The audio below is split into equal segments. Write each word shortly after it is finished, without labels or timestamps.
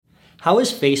How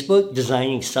is Facebook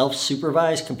designing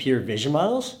self-supervised computer vision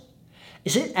models?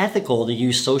 Is it ethical to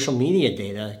use social media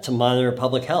data to monitor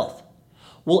public health?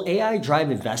 Will AI drive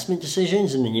investment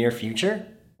decisions in the near future?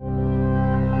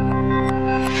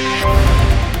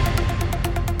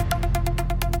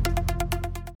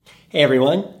 Hey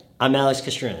everyone, I'm Alex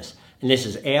Castrunas, and this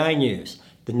is AI News,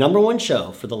 the #1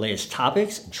 show for the latest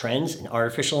topics and trends in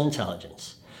artificial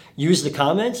intelligence. Use the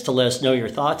comments to let us know your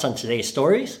thoughts on today's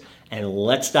stories, and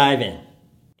let's dive in.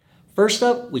 First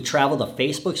up, we travel to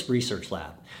Facebook's research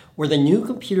lab, where the new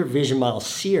computer vision model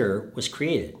Seer was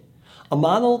created, a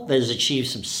model that has achieved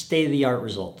some state-of-the-art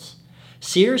results.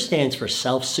 Seer stands for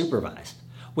self-supervised,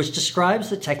 which describes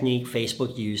the technique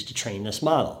Facebook used to train this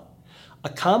model. A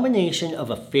combination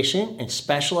of efficient and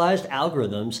specialized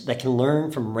algorithms that can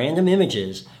learn from random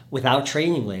images without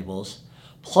training labels,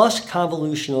 plus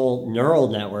convolutional neural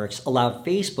networks allowed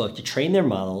Facebook to train their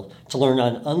model to learn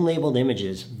on unlabeled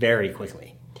images very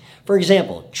quickly. For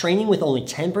example, training with only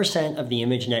 10% of the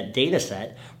ImageNet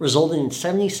dataset resulted in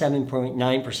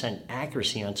 77.9%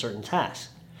 accuracy on certain tasks.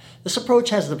 This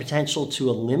approach has the potential to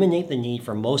eliminate the need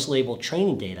for most labeled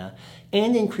training data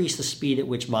and increase the speed at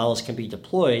which models can be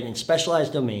deployed in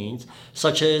specialized domains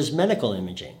such as medical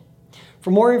imaging. For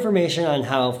more information on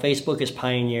how Facebook is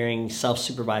pioneering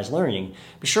self-supervised learning,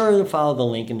 be sure to follow the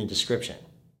link in the description.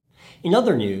 In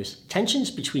other news, tensions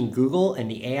between Google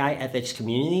and the AI ethics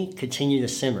community continue to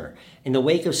simmer in the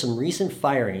wake of some recent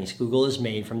firings Google has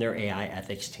made from their AI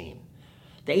ethics team.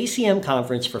 The ACM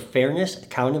Conference for Fairness,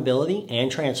 Accountability,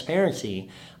 and Transparency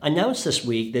announced this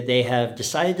week that they have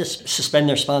decided to suspend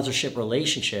their sponsorship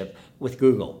relationship with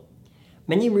Google.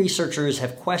 Many researchers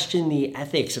have questioned the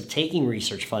ethics of taking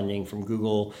research funding from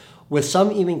Google, with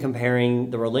some even comparing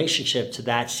the relationship to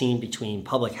that seen between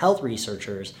public health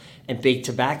researchers and big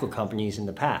tobacco companies in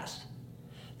the past.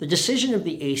 The decision of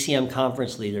the ACM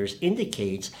conference leaders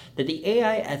indicates that the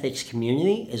AI ethics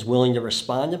community is willing to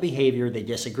respond to behavior they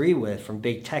disagree with from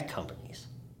big tech companies.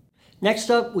 Next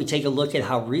up, we take a look at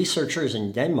how researchers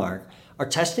in Denmark are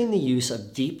testing the use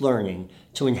of deep learning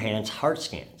to enhance heart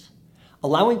scans,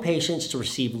 allowing patients to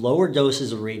receive lower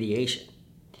doses of radiation.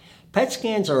 PET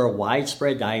scans are a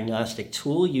widespread diagnostic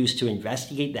tool used to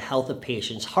investigate the health of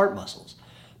patients' heart muscles.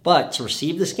 But to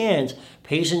receive the scans,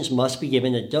 patients must be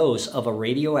given a dose of a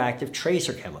radioactive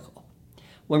tracer chemical.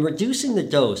 When reducing the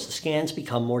dose, the scans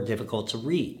become more difficult to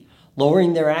read,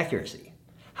 lowering their accuracy.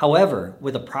 However,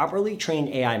 with a properly trained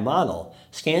AI model,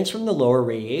 scans from the lower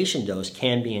radiation dose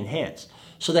can be enhanced,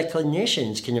 so that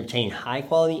clinicians can obtain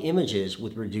high-quality images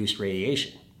with reduced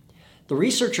radiation. The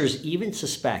researchers even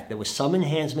suspect that with some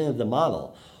enhancement of the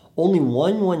model, only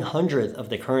 1/100th of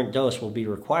the current dose will be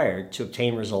required to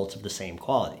obtain results of the same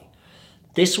quality.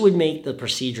 This would make the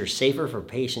procedure safer for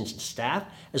patients and staff,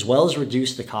 as well as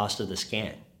reduce the cost of the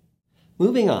scan.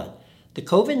 Moving on, the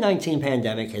COVID-19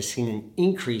 pandemic has seen an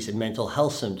increase in mental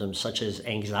health symptoms such as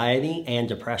anxiety and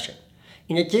depression,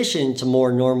 in addition to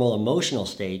more normal emotional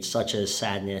states such as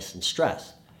sadness and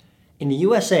stress. In the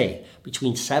USA,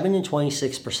 between 7 and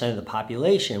 26% of the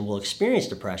population will experience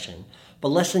depression, but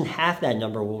less than half that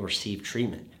number will receive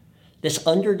treatment. This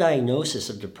underdiagnosis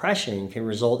of depression can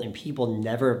result in people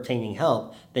never obtaining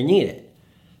help that need it.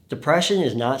 Depression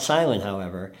is not silent,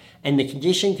 however, and the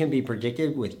condition can be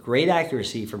predicted with great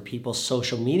accuracy from people's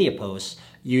social media posts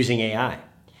using AI.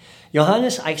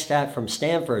 Johannes Eichstadt from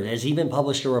Stanford has even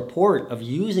published a report of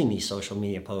using these social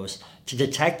media posts to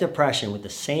detect depression with the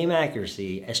same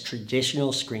accuracy as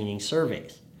traditional screening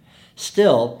surveys.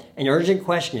 Still, an urgent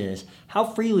question is, how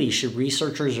freely should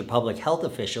researchers or public health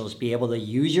officials be able to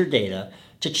use your data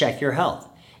to check your health,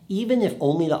 even if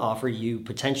only to offer you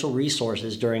potential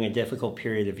resources during a difficult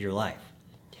period of your life?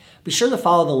 Be sure to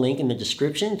follow the link in the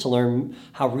description to learn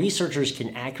how researchers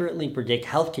can accurately predict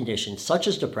health conditions such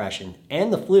as depression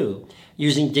and the flu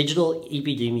using digital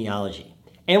epidemiology,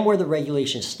 and where the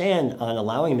regulations stand on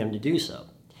allowing them to do so.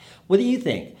 What do you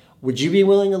think? Would you be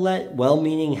willing to let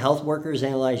well-meaning health workers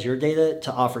analyze your data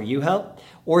to offer you help?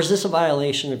 Or is this a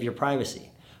violation of your privacy?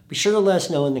 Be sure to let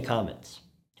us know in the comments.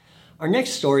 Our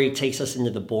next story takes us into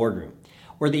the boardroom,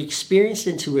 where the experienced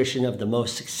intuition of the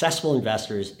most successful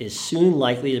investors is soon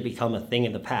likely to become a thing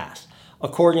of the past,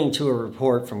 according to a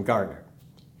report from Gartner.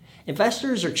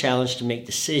 Investors are challenged to make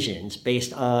decisions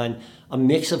based on a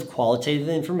mix of qualitative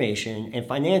information and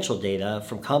financial data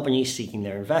from companies seeking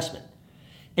their investment.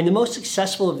 And the most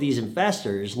successful of these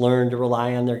investors learn to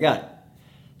rely on their gut.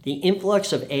 The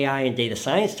influx of AI and data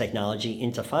science technology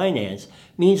into finance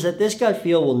means that this gut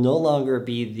feel will no longer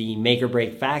be the make or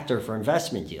break factor for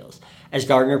investment deals. As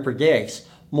Gartner predicts,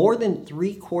 more than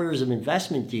 3/4 of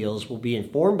investment deals will be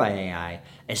informed by AI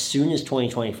as soon as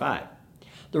 2025.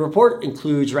 The report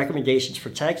includes recommendations for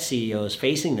tech CEOs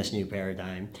facing this new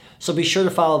paradigm, so be sure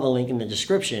to follow the link in the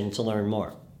description to learn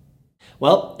more.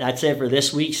 Well, that's it for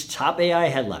this week's Top AI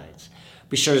Headlines.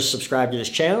 Be sure to subscribe to this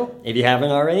channel if you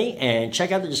haven't already, and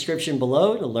check out the description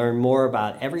below to learn more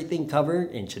about everything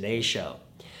covered in today's show.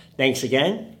 Thanks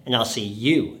again, and I'll see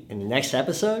you in the next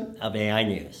episode of AI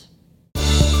News.